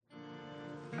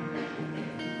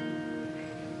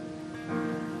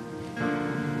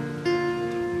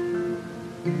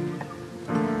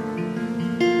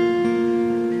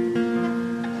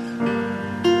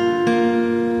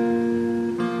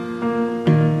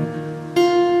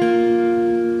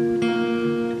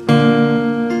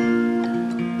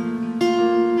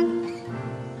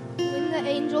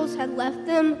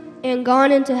and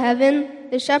gone into heaven,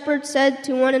 the shepherds said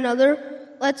to one another,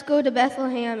 "Let's go to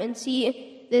Bethlehem and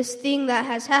see this thing that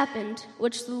has happened,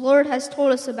 which the Lord has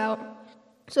told us about."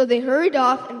 So they hurried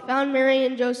off and found Mary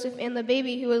and Joseph and the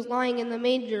baby who was lying in the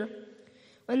manger.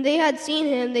 When they had seen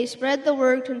him, they spread the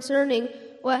word concerning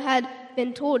what had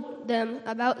been told them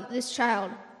about this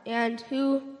child, and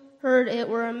who heard it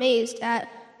were amazed at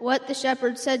what the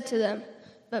shepherds said to them.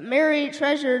 But Mary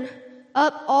treasured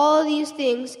up all these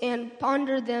things and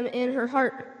pondered them in her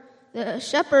heart. The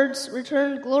shepherds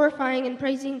returned, glorifying and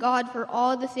praising God for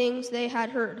all the things they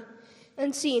had heard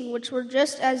and seen, which were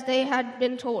just as they had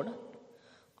been told.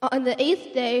 On the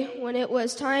 8th day, when it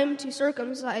was time to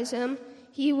circumcise him,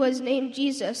 he was named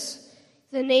Jesus,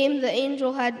 the name the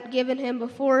angel had given him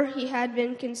before he had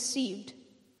been conceived.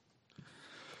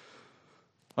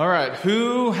 All right,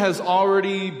 who has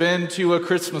already been to a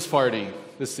Christmas party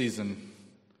this season?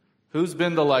 Who's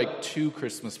been to 2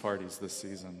 Christmas parties this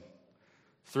season?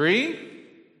 3?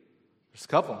 There's a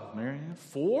couple. Mary,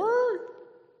 4?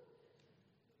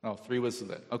 Oh, 3 was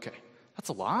it. Okay, that's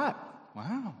a lot.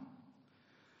 Wow.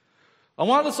 I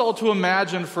want us all to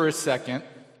imagine for a second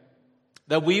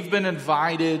that we've been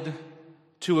invited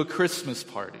to a Christmas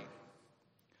party.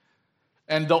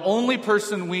 And the only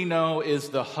person we know is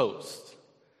the host.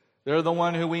 They're the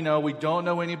one who we know. We don't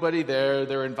know anybody there.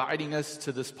 They're inviting us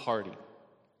to this party.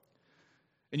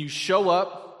 And you show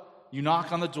up, you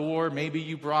knock on the door, maybe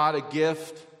you brought a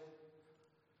gift.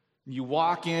 You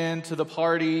walk into the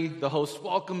party, the host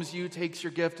welcomes you, takes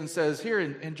your gift and says, "Here,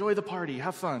 enjoy the party,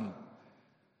 have fun."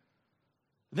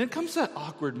 And then comes that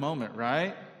awkward moment,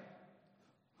 right?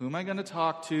 Who am I going to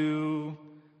talk to?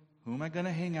 Who am I going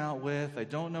to hang out with? I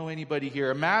don't know anybody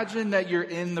here. Imagine that you're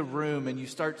in the room and you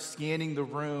start scanning the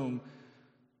room.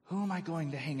 Who am I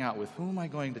going to hang out with? Who am I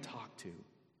going to talk to?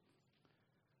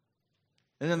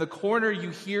 And in the corner, you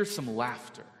hear some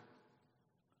laughter.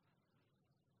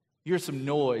 You hear some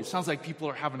noise. Sounds like people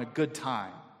are having a good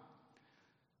time.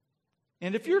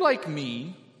 And if you're like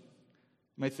me,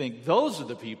 you might think, those are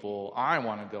the people I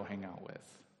want to go hang out with.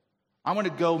 I want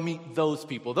to go meet those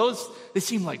people. They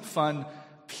seem like fun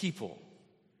people.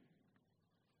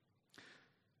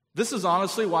 This is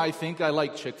honestly why I think I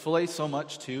like Chick-fil-A so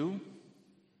much too.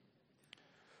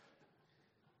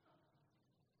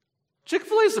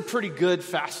 Chick-fil-A is a pretty good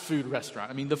fast food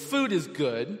restaurant. I mean, the food is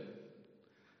good.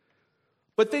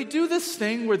 But they do this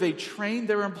thing where they train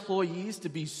their employees to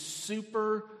be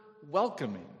super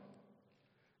welcoming.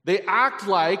 They act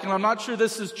like, and I'm not sure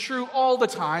this is true all the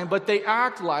time, but they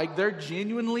act like they're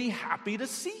genuinely happy to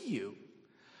see you.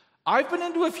 I've been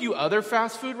into a few other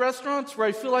fast food restaurants where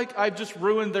I feel like I've just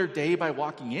ruined their day by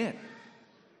walking in.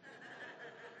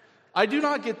 I do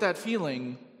not get that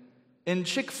feeling in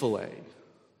Chick-fil-A.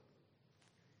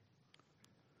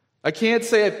 I can't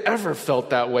say I've ever felt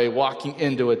that way walking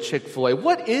into a Chick-fil-A.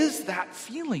 What is that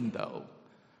feeling, though?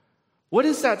 What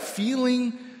is that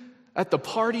feeling at the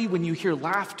party when you hear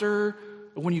laughter,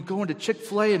 or when you go into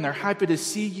Chick-fil-A and they're happy to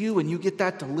see you and you get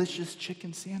that delicious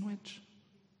chicken sandwich?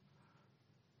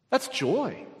 That's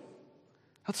joy.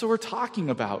 That's what we're talking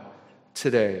about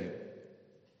today.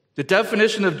 The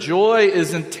definition of joy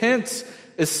is intense,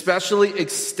 especially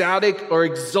ecstatic or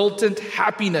exultant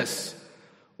happiness,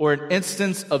 or an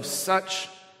instance of such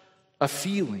a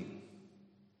feeling.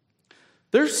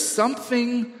 There's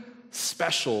something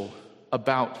special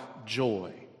about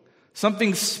joy.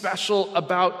 Something special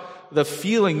about the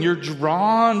feeling. You're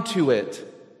drawn to it.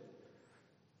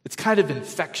 It's kind of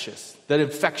infectious. That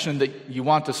infection that you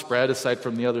want to spread, aside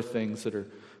from the other things that are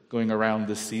going around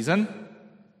this season.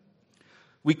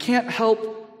 We can't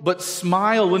help but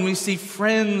smile when we see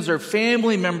friends or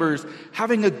family members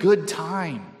having a good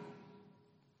time.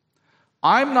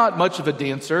 I'm not much of a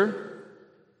dancer.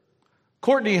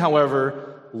 Courtney,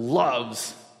 however,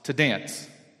 loves to dance.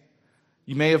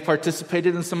 You may have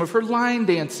participated in some of her line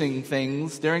dancing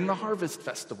things during the Harvest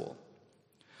Festival.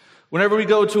 Whenever we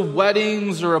go to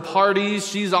weddings or parties,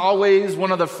 she's always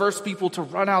one of the first people to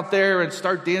run out there and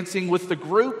start dancing with the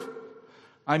group.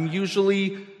 I'm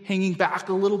usually hanging back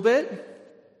a little bit.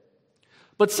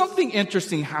 But something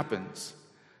interesting happens,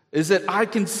 is that I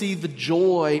can see the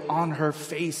joy on her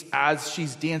face as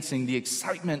she's dancing, the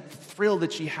excitement, the thrill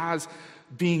that she has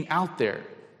being out there.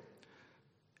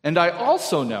 And I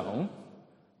also know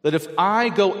that if I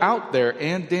go out there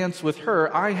and dance with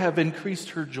her, I have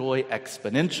increased her joy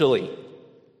exponentially.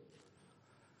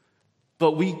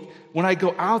 But when I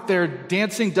go out there,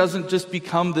 dancing doesn't just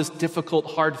become this difficult,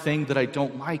 hard thing that I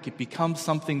don't like. It becomes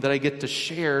something that I get to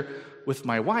share with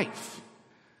my wife.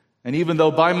 And even though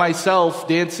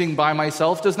dancing by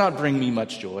myself does not bring me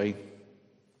much joy,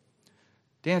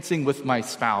 Dancing with my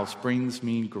spouse brings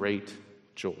me great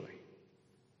joy.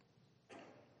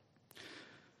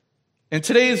 In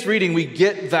today's reading, we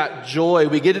get that joy.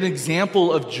 We get an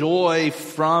example of joy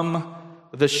from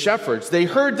the shepherds. They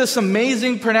heard this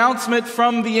amazing pronouncement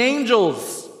from the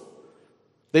angels.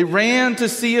 They ran to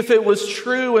see if it was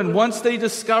true, and once they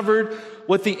discovered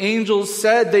what the angels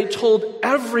said, they told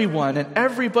everyone, and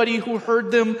everybody who heard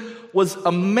them was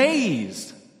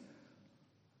amazed.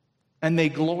 And they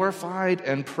glorified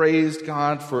and praised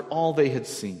God for all they had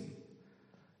seen.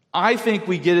 I think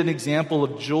we get an example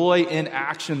of joy in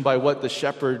action by what the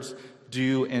shepherds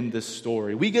do in this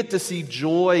story. We get to see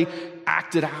joy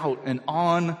acted out and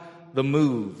on the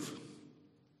move.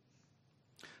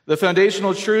 The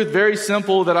foundational truth, very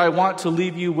simple, that I want to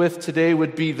leave you with today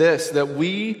would be this: that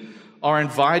we are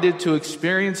invited to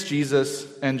experience Jesus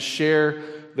and share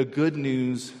the good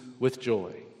news with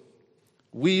joy.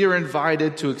 We are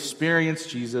invited to experience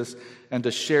Jesus and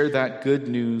to share that good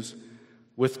news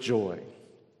with joy.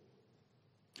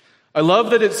 I love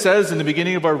that it says in the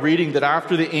beginning of our reading that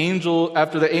after the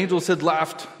angels had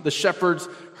left, the shepherds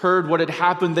heard what had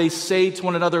happened. They say to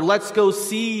one another, "Let's go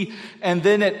see." And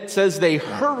then it says they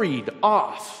hurried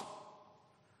off.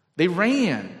 They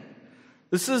ran.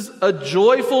 This is a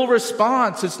joyful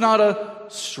response. It's not a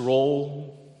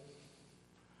stroll,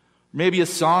 maybe a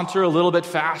saunter a little bit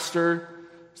faster.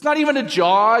 It's not even a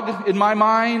jog in my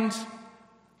mind.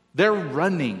 They're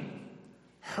running.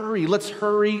 Hurry, let's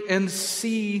hurry and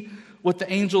see what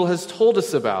the angel has told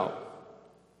us about.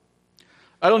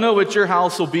 I don't know what your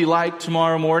house will be like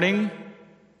tomorrow morning,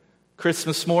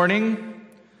 Christmas morning,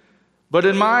 but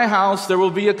in my house there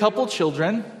will be a couple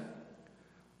children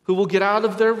who will get out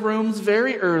of their rooms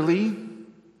very early,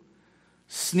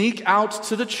 sneak out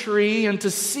to the tree, and to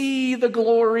see the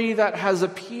glory that has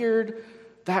appeared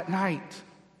that night.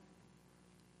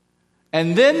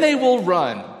 And then they will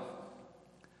run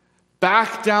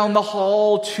back down the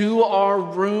hall to our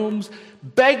rooms,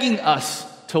 begging us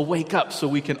to wake up so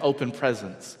we can open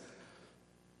presents.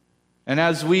 And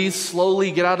as we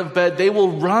slowly get out of bed, they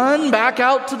will run back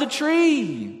out to the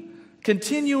tree,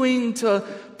 continuing to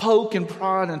poke and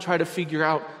prod and try to figure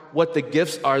out what the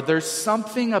gifts are. There's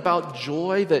something about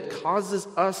joy that causes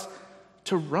us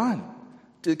to run.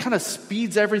 It kind of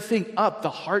speeds everything up. The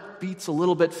heart beats a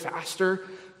little bit faster.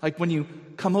 Like when you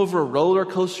come over a roller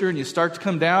coaster and you start to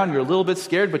come down, you're a little bit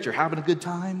scared, but you're having a good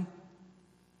time.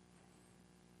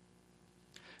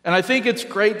 And I think it's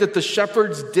great that the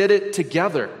shepherds did it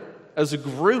together as a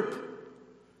group,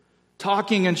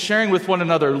 talking and sharing with one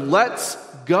another. Let's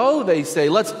go, they say.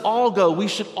 Let's all go. We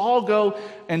should all go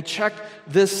and check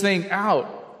this thing out.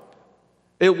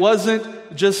 It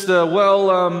wasn't just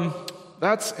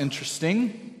that's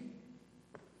interesting.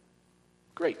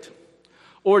 Great.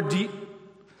 Or do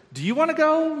you want to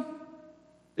go?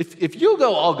 If you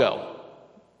go, I'll go.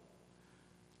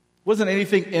 Wasn't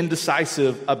anything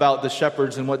indecisive about the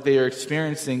shepherds and what they are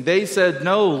experiencing. They said,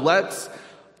 no, let's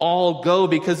all go,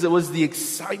 because it was the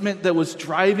excitement that was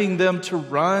driving them to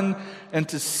run and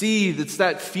to see. It's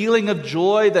that feeling of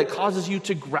joy that causes you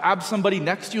to grab somebody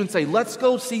next to you and say, let's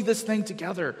go see this thing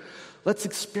together. Let's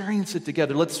experience it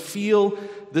together. Let's feel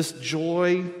this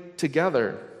joy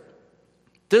together.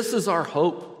 This is our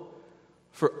hope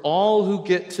for all who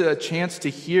get a chance to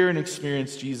hear and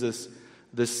experience Jesus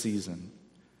this season.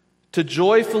 To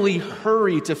joyfully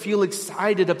hurry, to feel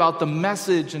excited about the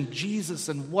message and Jesus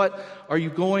and what are you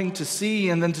going to see,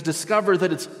 and then to discover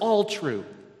that it's all true,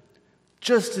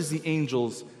 just as the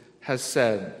angels has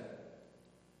said.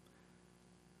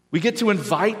 We get to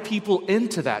invite people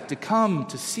into that, to come,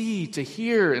 to see, to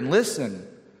hear, and listen.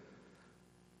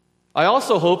 I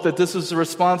also hope that this is a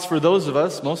response for those of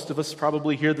us, most of us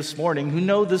probably here this morning, who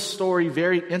know this story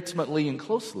very intimately and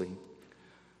closely.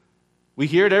 We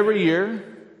hear it every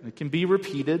year. It can be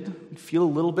repeated. We feel a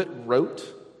little bit rote,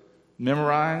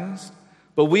 memorized.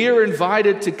 But we are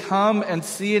invited to come and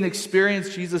see and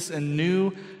experience Jesus in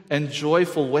new and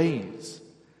joyful ways.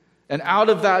 And out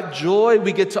of that joy,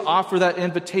 we get to offer that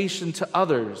invitation to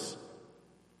others.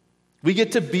 We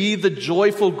get to be the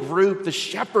joyful group, the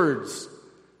shepherds,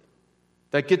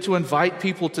 that get to invite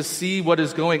people to see what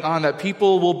is going on, that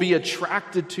people will be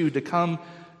attracted to come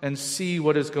and see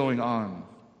what is going on.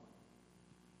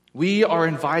 We are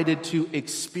invited to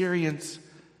experience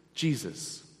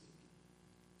Jesus.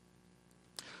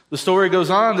 The story goes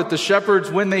on that the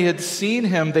shepherds, when they had seen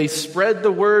him, they spread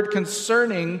the word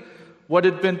concerning what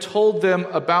had been told them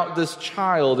about this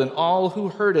child, and all who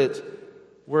heard it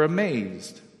were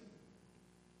amazed.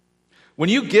 When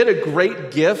you get a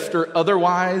great gift or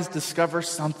otherwise discover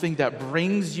something that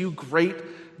brings you great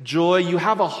joy, you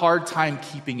have a hard time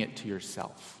keeping it to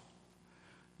yourself.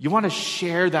 You want to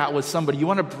share that with somebody. You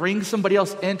want to bring somebody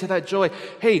else into that joy.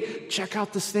 Hey, check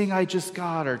out this thing I just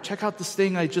got, or check out this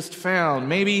thing I just found.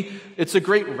 Maybe it's a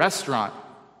great restaurant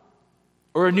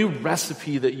or a new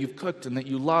recipe that you've cooked and that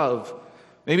you love.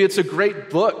 Maybe it's a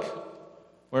great book,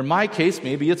 or in my case,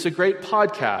 maybe it's a great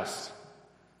podcast.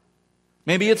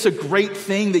 Maybe it's a great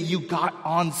thing that you got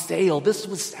on sale. This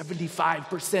was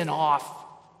 75% off.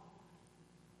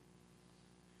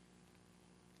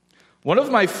 One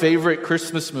of my favorite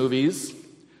Christmas movies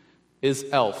is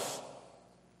Elf.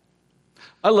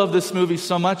 I love this movie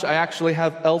so much, I actually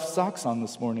have elf socks on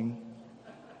this morning.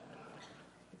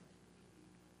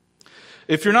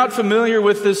 If you're not familiar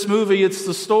with this movie, it's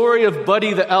the story of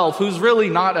Buddy the elf, who's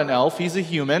really not an elf. He's a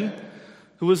human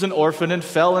who was an orphan and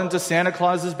fell into Santa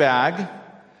Claus's bag,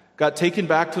 got taken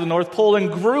back to the North Pole,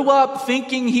 and grew up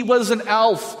thinking he was an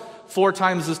elf, 4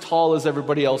 times as tall as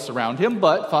everybody else around him,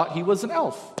 but thought he was an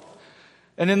elf.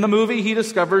 And in the movie, he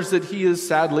discovers that he is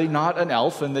sadly not an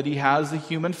elf and that he has a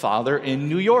human father in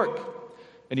New York.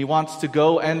 And he wants to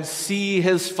go and see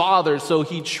his father. So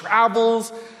he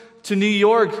travels to New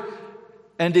York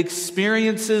and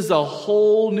experiences a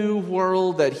whole new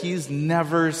world that he's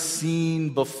never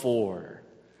seen before.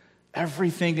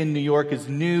 Everything in New York is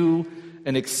new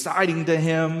and exciting to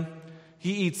him.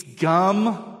 He eats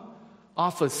gum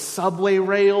off a subway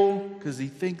rail because he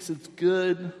thinks it's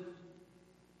good.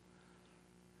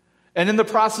 And in the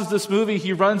process of this movie,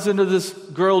 he runs into this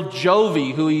girl,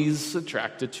 Jovi, who he's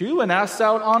attracted to, and asks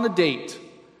out on a date.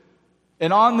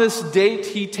 And on this date,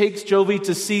 he takes Jovi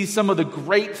to see some of the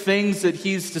great things that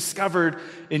he's discovered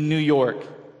in New York.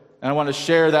 And I want to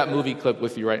share that movie clip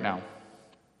with you right now.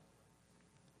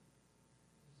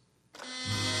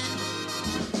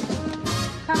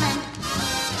 Come in.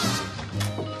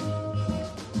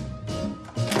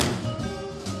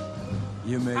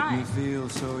 You make Hi. me feel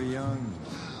so young.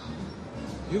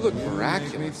 You look You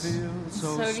miraculous. make me feel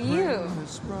so So do spring you. has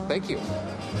sprung. Thank you.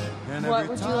 And What every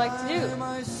would you like to do? time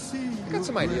I see I got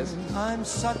some you ideas. grin, I'm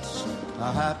such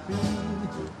a happy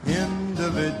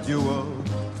individual.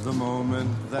 The moment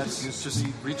that you Just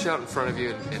speak, reach out in front of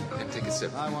you and take a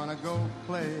sip. I wanna go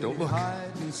play Don't look. hide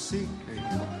and seek.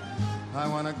 I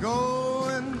wanna go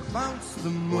and bounce the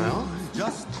moon Well?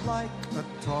 just like a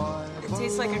toy. It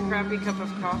tastes like a crappy cup of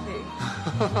coffee.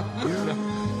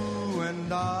 You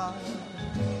and I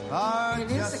are It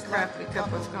is just a crappy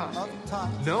cup of coffee.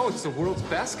 No, it's the world's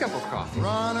best cup of coffee.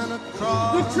 running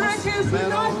across The trick is to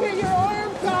not get your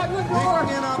arm caught in the door.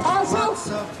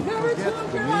 Also, never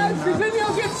close your eyes because then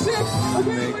you'll get sick.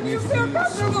 Okay, when you feel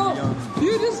comfortable,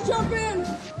 you just jump in.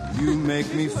 You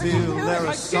make me feel there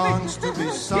are songs to be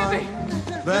sung,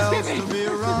 bells to be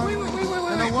rung,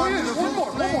 and a wonderful One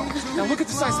more. Now look at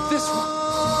the size of this one.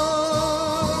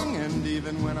 song. And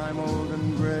even when I'm old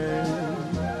and gray,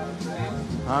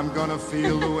 I'm gonna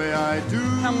feel the way I do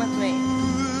Come with me.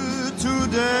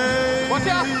 today. Watch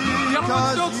out! The other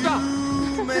ones don't 'Cause stop.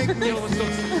 You make me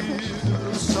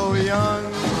feel so young.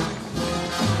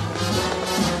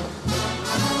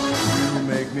 You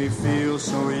make me feel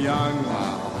so young.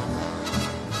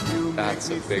 You That's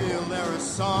make a me big feel one. there are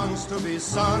songs to be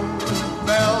sung,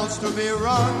 bells to be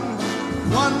rung,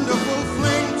 wonderful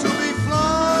fling to be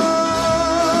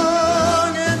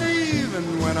flung, and even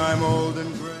when I'm old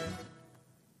and gray.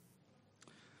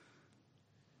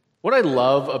 What I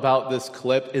love about this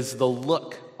clip is the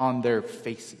look on their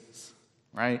faces,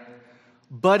 right?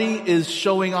 Buddy is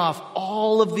showing off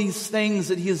all of these things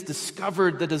that he has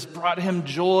discovered that has brought him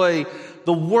joy.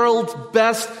 The world's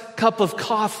best cup of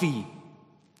coffee.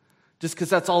 Just because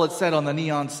that's all it said on the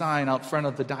neon sign out front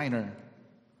of the diner.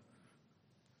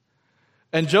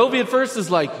 And Jovi at first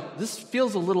is like, this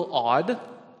feels a little odd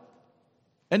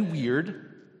and weird.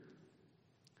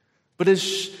 But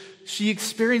as she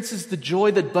experiences the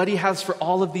joy that Buddy has for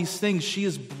all of these things, she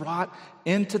is brought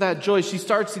into that joy. She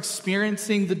starts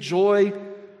experiencing the joy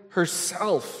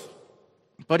herself.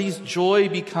 Buddy's joy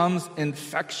becomes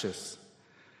infectious.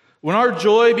 When our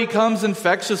joy becomes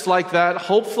infectious like that,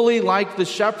 hopefully like the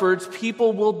shepherds,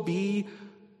 people will be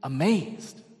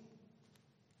amazed.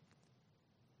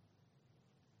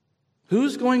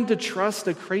 Who's going to trust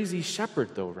a crazy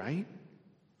shepherd though, right?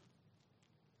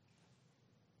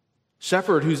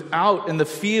 Shepherd who's out in the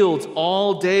fields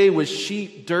all day with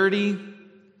sheep, dirty,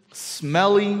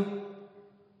 smelly.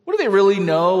 What do they really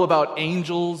know about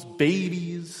angels,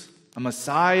 babies, a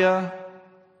Messiah?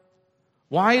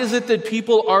 Why is it that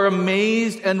people are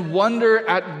amazed and wonder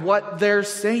at what they're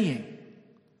saying?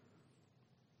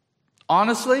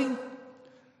 Honestly,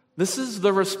 this is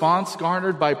the response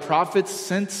garnered by prophets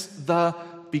since the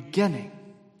beginning.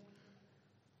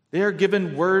 They are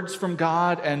given words from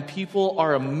God, and people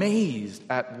are amazed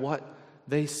at what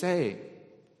they say.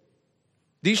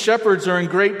 These shepherds are in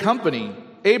great company.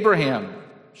 Abraham,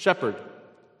 shepherd.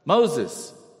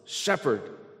 Moses, shepherd.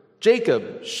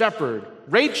 Jacob, shepherd.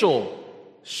 Rachel,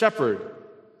 shepherd.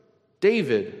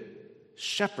 David,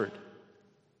 shepherd.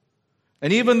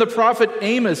 And even the prophet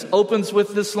Amos opens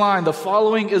with this line. The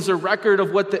following is a record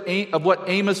of what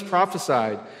Amos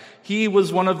prophesied. He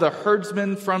was one of the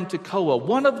herdsmen from Tekoa.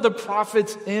 One of the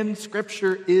prophets in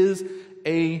Scripture is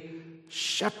a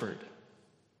shepherd.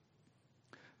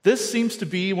 This seems to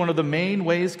be one of the main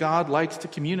ways God likes to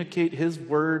communicate His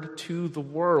word to the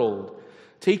world,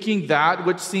 taking that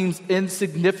which seems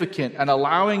insignificant and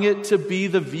allowing it to be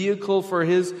the vehicle for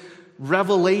His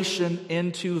revelation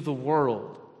into the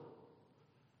world.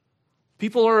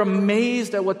 People are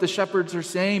amazed at what the shepherds are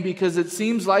saying because it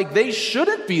seems like they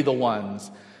shouldn't be the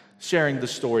ones sharing the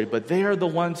story, but they are the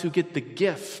ones who get the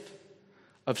gift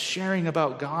of sharing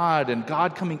about God and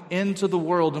God coming into the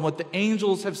world and what the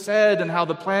angels have said and how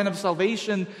the plan of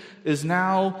salvation is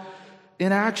now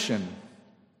in action.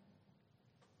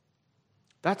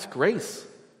 That's grace.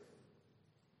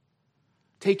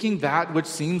 Taking that which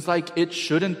seems like it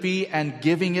shouldn't be and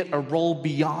giving it a role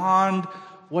beyond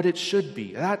what it should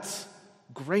be. That's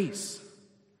grace.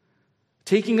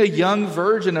 Taking a young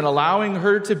virgin and allowing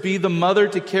her to be the mother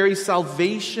to carry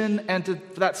salvation and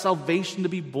for that salvation to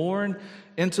be born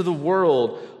into the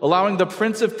world. Allowing the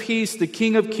Prince of Peace, the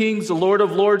King of Kings, the Lord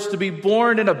of Lords to be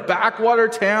born in a backwater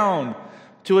town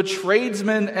to a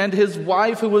tradesman and his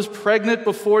wife who was pregnant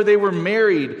before they were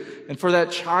married, and for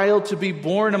that child to be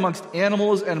born amongst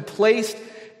animals and placed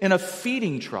in a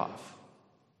feeding trough.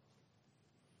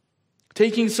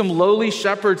 Taking some lowly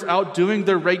shepherds out doing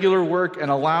their regular work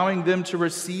and allowing them to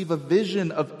receive a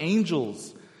vision of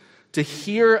angels, to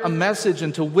hear a message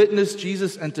and to witness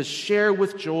Jesus and to share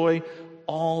with joy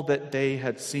all that they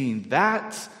had seen.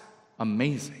 That's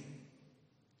amazing.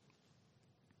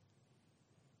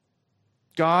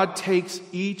 God takes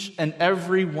each and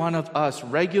every one of us,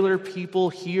 regular people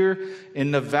here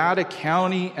in Nevada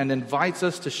County, and invites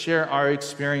us to share our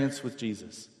experience with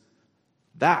Jesus.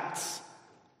 That's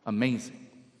amazing.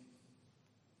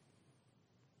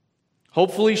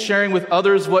 Hopefully sharing with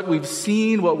others what we've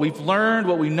seen, what we've learned,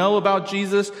 what we know about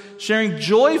Jesus, sharing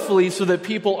joyfully so that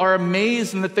people are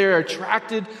amazed and that they are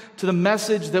attracted to the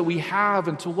message that we have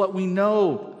and to what we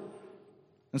know.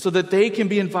 And so that they can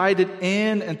be invited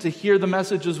in and to hear the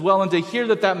message as well, and to hear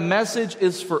that that message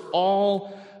is for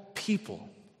all people.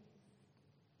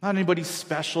 Not anybody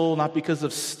special, not because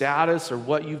of status or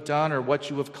what you've done or what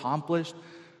you have accomplished,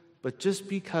 but just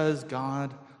because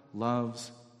God loves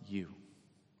you.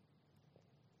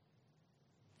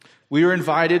 We are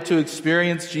invited to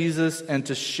experience Jesus and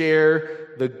to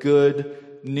share the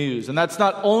good news. And that's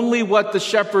not only what the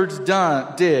shepherds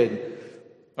did.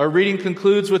 Our reading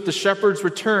concludes with the shepherds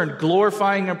returned,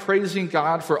 glorifying and praising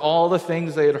God for all the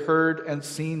things they had heard and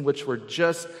seen, which were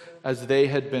just as they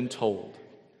had been told.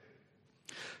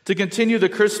 To continue the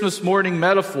Christmas morning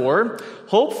metaphor,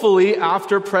 hopefully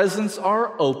after presents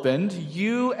are opened,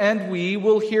 you and we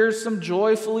will hear some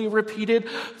joyfully repeated,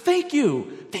 "Thank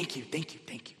you, thank you, thank you,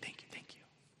 thank you, thank you, thank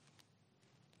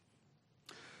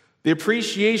you." The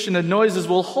appreciation and noises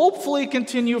will hopefully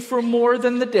continue for more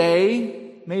than the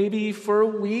day, maybe for a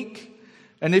week.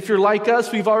 And if you're like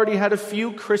us, we've already had a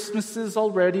few Christmases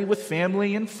already with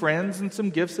family and friends, and some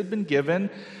gifts have been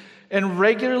given. And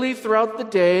regularly throughout the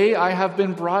day, I have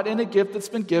been brought in a gift that's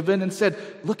been given and said,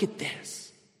 "Look at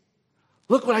this.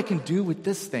 Look what I can do with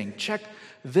this thing. Check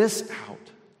this out."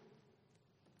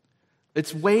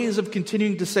 It's ways of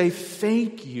continuing to say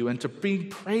thank you and to be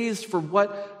praised for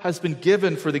what has been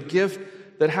given, for the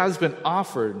gift that has been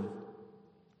offered.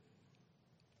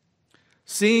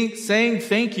 Saying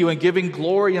thank you and giving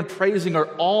glory and praising are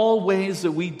all ways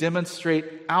that we demonstrate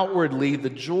outwardly the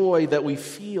joy that we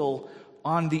feel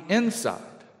on the inside.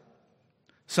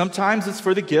 Sometimes it's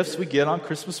for the gifts we get on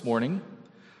Christmas morning.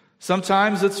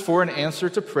 Sometimes it's for an answer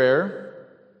to prayer.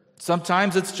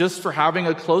 Sometimes it's just for having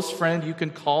a close friend you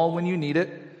can call when you need it.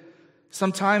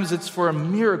 Sometimes it's for a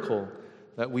miracle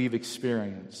that we've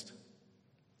experienced.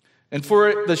 And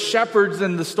for the shepherds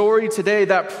in the story today,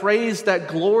 that praise, that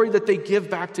glory that they give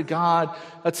back to God,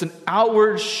 that's an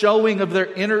outward showing of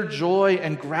their inner joy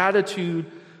and gratitude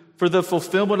for the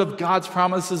fulfillment of God's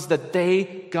promises that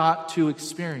they got to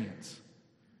experience.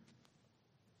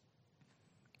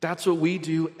 That's what we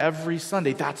do every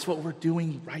Sunday. That's what we're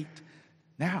doing right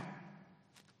now.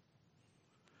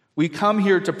 We come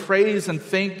here to praise and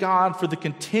thank God for the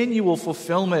continual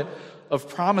fulfillment of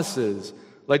promises,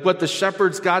 like what the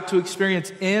shepherds got to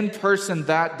experience in person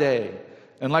that day.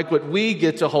 and like what we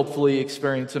get to hopefully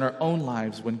experience in our own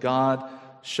lives when God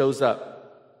shows up.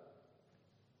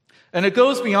 And it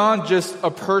goes beyond just a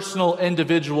personal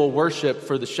individual worship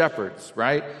for the shepherds,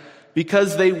 right?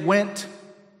 Because they went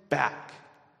back.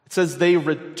 It says they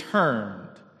returned.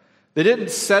 They didn't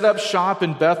set up shop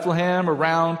in Bethlehem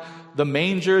around the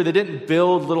manger. They didn't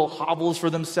build little hovels for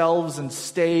themselves and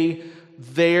stay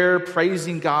there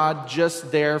praising God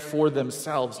just there for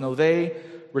themselves. No, they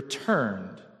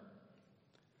returned.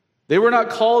 They were not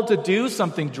called to do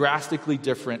something drastically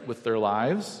different with their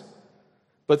lives,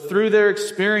 but through their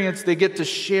experience, they get to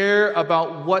share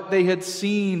about what they had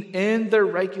seen in their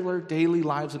regular daily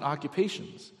lives and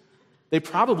occupations. They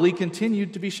probably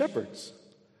continued to be shepherds,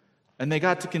 and they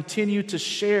got to continue to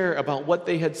share about what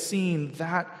they had seen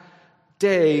that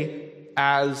day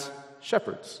as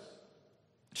shepherds.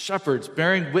 Shepherds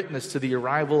bearing witness to the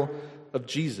arrival of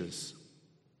Jesus.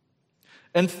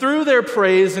 And through their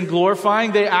praise and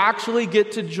glorifying, they actually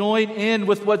get to join in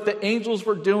with what the angels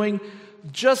were doing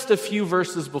just a few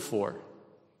verses before.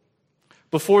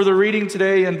 Before the reading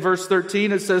today in verse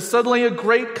 13, it says, "Suddenly a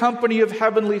great company of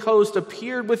heavenly hosts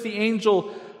appeared with the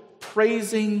angel,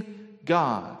 praising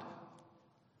God."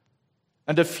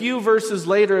 And a few verses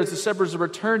later, as the shepherds are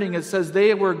returning, it says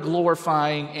they were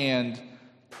glorifying and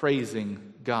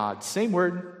praising God. Same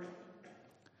word.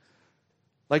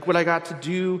 Like what I got to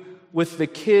do with the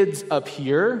kids up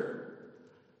here,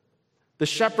 the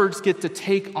shepherds get to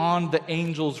take on the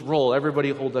angel's role. Everybody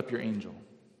hold up your angel.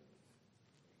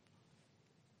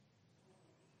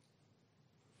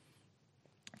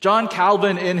 John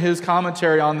Calvin, in his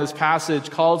commentary on this passage,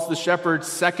 calls the shepherds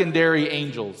secondary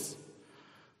angels.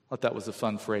 I thought that was a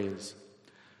fun phrase.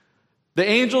 The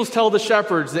angels tell the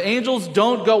shepherds. The angels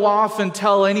don't go off and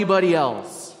tell anybody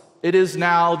else. It is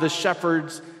now the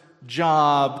shepherds'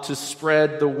 job to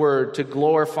spread the word, to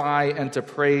glorify and to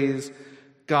praise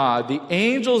God. The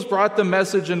angels brought the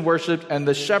message and worship, and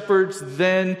the shepherds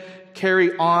then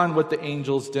carry on what the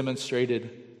angels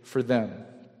demonstrated for them.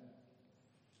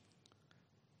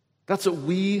 That's what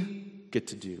we get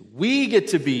to do. We get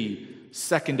to be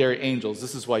secondary angels.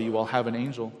 This is why you all have an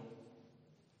angel.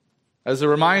 As a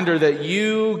reminder that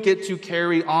you get to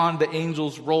carry on the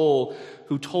angel's role,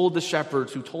 who told the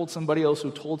shepherds, who told somebody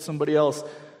else,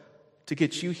 to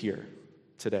get you here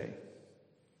today.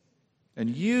 And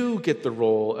you get the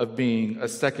role of being a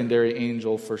secondary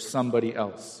angel for somebody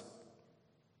else.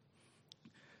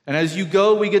 And as you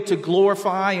go, we get to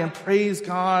glorify and praise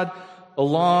God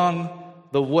along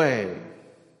the way.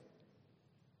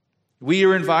 We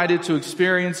are invited to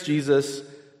experience Jesus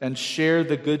and share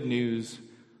the good news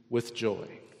with joy.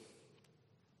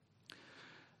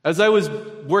 As I was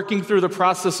working through the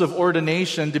process of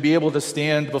ordination to be able to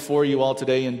stand before you all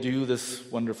today and do this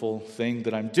wonderful thing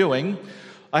that I'm doing,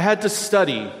 I had to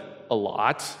study a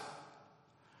lot.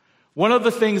 One of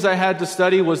the things I had to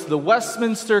study was the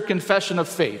Westminster Confession of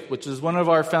Faith, which is one of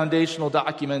our foundational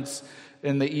documents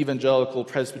in the Evangelical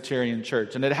Presbyterian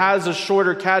Church. And it has a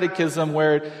shorter catechism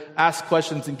where it asks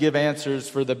questions and gives answers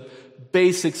for the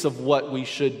basics of what we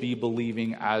should be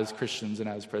believing as Christians and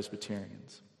as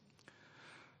Presbyterians.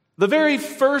 The very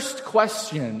first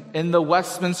question in the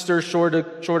Westminster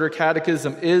Shorter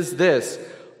Catechism is this: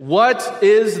 what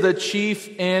is the chief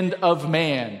end of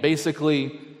man?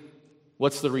 Basically,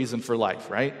 what's the reason for life,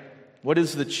 right? What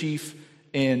is the chief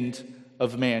end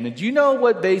of man? And do you know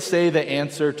what they say the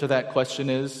answer to that question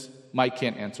is? Mike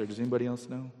can't answer. Does anybody else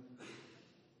know?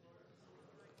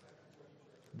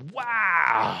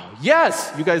 Wow!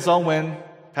 Yes! You guys all win.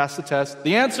 Pass the test.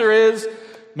 The answer is,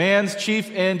 man's chief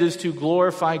end is to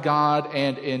glorify God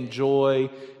and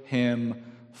enjoy Him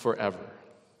forever.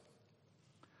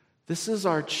 This is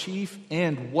our chief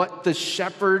end, what the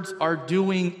shepherds are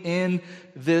doing in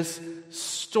this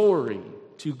story,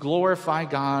 to glorify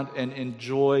God and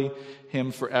enjoy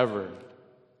Him forever.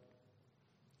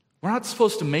 We're not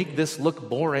supposed to make this look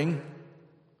boring.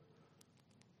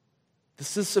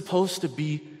 This is supposed to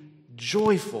be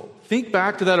joyful. Think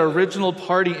back to that original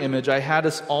party image I had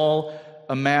us all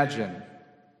imagine.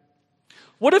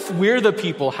 What if we're the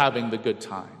people having the good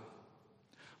time?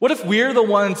 What if we're the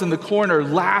ones in the corner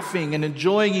laughing and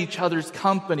enjoying each other's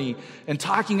company and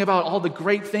talking about all the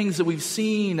great things that we've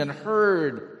seen and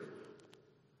heard?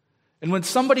 And when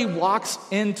somebody walks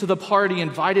into the party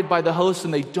invited by the host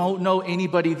and they don't know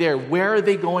anybody there, where are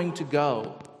they going to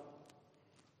go?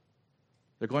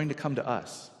 They're going to come to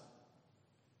us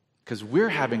because we're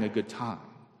having a good time.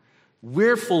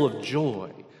 We're full of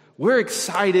joy. We're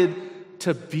excited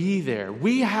to be there.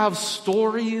 We have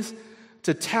stories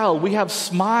to tell. We have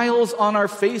smiles on our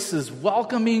faces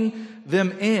welcoming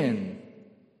them in.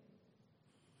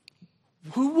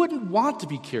 Who wouldn't want to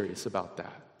be curious about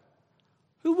that?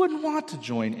 Who wouldn't want to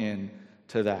join in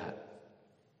to that?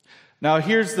 Now,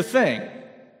 here's the thing.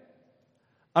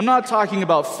 I'm not talking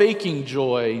about faking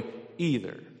joy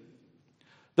either.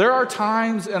 There are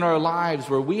times in our lives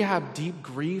where we have deep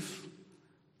grief,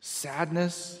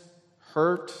 sadness,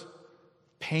 hurt,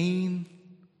 pain.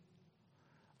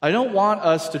 I don't want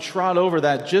us to trot over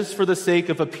that just for the sake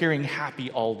of appearing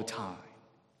happy all the time.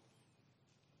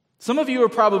 Some of you are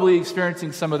probably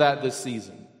experiencing some of that this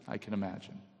season, I can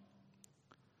imagine.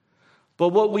 But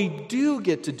what we do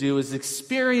get to do is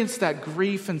experience that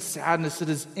grief and sadness that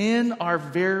is in our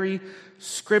very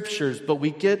scriptures, but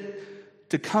we get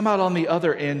to come out on the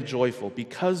other end joyful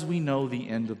because we know the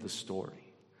end of the story.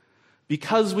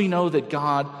 Because we know that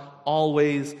God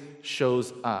always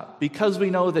shows up. Because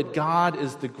we know that God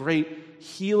is the great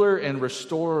healer and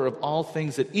restorer of all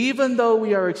things, that even though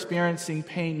we are experiencing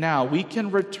pain now, we can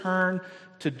return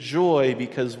to joy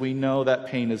because we know that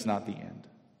pain is not the end.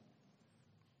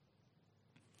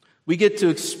 We get to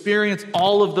experience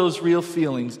all of those real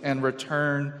feelings and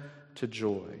return to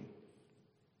joy.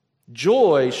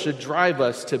 Joy should drive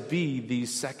us to be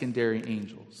these secondary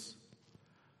angels,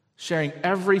 sharing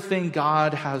everything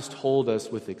God has told us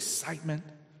with excitement,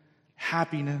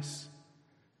 happiness.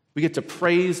 We get to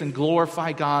praise and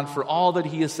glorify God for all that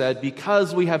He has said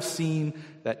because we have seen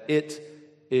that it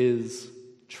is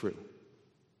true.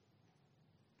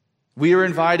 We are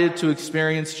invited to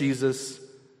experience Jesus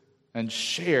and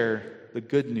share the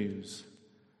good news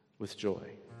with joy.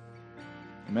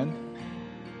 Amen.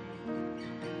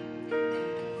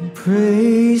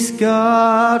 Praise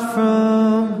God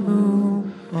from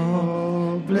whom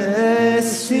all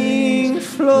blessings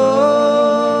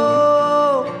flow.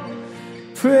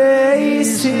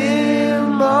 Praise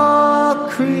Him, all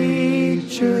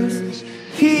creatures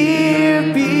here